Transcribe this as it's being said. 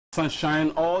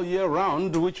Sunshine all year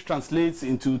round, which translates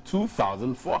into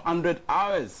 2,400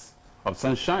 hours of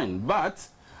sunshine. But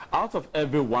out of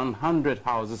every 100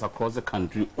 houses across the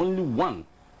country, only one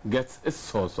gets a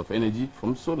source of energy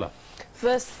from solar.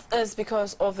 This is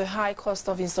because of the high cost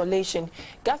of installation.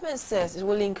 Government says it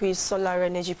will increase solar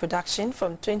energy production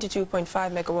from 22.5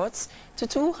 megawatts to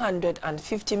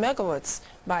 250 megawatts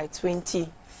by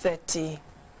 2030.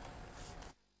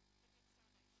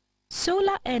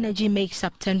 Solar energy makes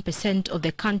up 10% of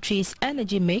the country's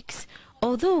energy mix,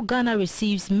 although Ghana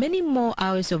receives many more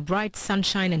hours of bright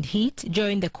sunshine and heat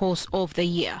during the course of the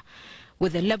year.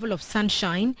 With the level of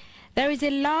sunshine, there is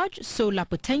a large solar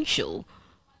potential.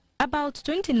 About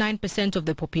 29% of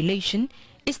the population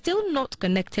is still not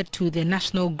connected to the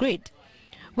national grid,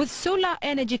 with solar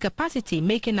energy capacity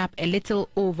making up a little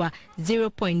over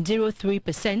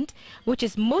 0.03%, which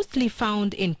is mostly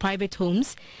found in private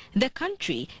homes. The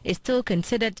country is still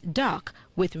considered dark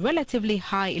with relatively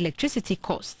high electricity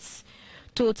costs.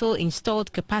 Total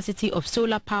installed capacity of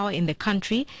solar power in the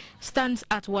country stands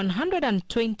at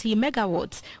 120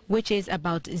 megawatts, which is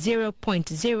about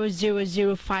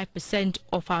 0.0005%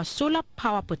 of our solar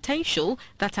power potential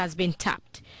that has been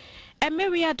tapped. A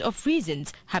myriad of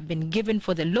reasons have been given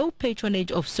for the low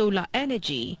patronage of solar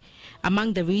energy.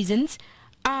 Among the reasons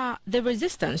are the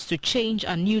resistance to change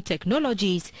and new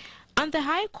technologies and the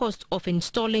high cost of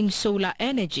installing solar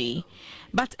energy.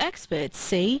 But experts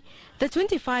say the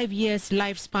 25 years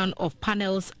lifespan of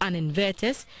panels and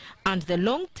inverters and the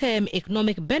long-term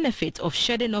economic benefit of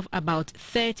shedding off about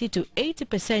 30 to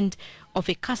 80% of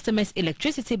a customer's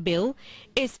electricity bill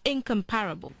is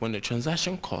incomparable. When the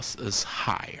transaction cost is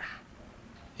higher,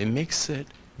 it makes it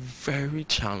very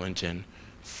challenging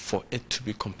for it to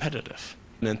be competitive.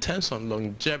 And in terms of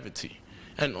longevity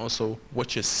and also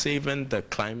what you're saving the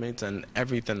climate and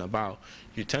everything about,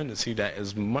 you tend to see that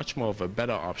is much more of a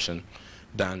better option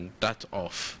than that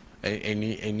of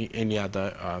any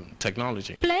other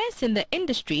technology. Players in the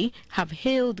industry have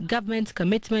hailed government's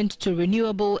commitment to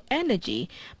renewable energy,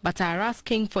 but are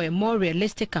asking for a more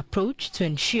realistic approach to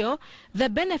ensure the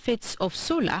benefits of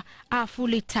solar are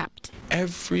fully tapped.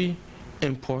 Every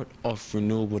import of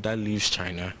renewable that leaves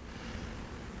China,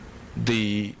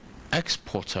 the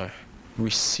exporter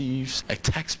receives a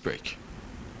tax break.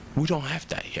 We don't have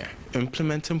that here.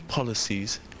 Implementing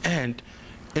policies and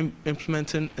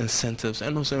implementing incentives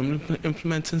and also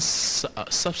implementing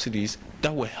subsidies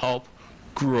that will help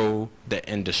grow the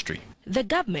industry. The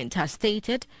government has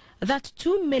stated that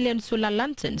 2 million solar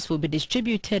lanterns will be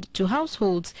distributed to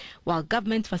households, while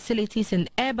government facilities in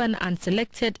urban and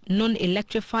selected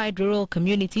non-electrified rural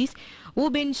communities will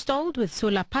be installed with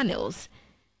solar panels.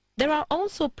 There are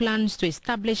also plans to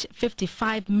establish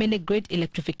 55 mini-grid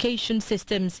electrification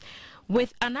systems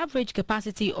with an average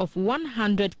capacity of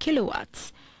 100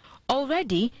 kilowatts.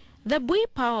 Already, the Bui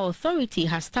Power Authority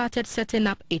has started setting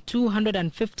up a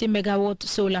 250 megawatt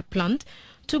solar plant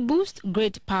to boost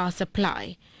grid power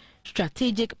supply.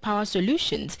 Strategic Power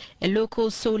Solutions, a local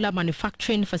solar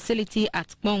manufacturing facility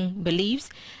at Kpong, believes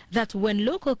that when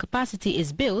local capacity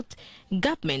is built,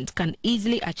 government can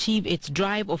easily achieve its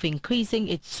drive of increasing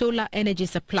its solar energy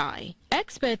supply.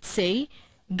 Experts say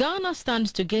Ghana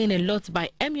stands to gain a lot by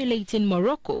emulating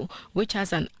Morocco, which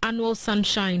has an annual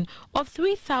sunshine of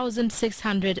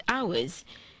 3,600 hours.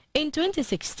 In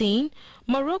 2016,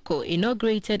 Morocco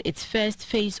inaugurated its first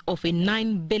phase of a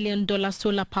 $9 billion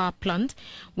solar power plant,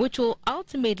 which will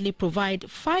ultimately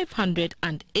provide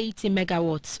 580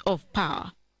 megawatts of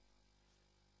power.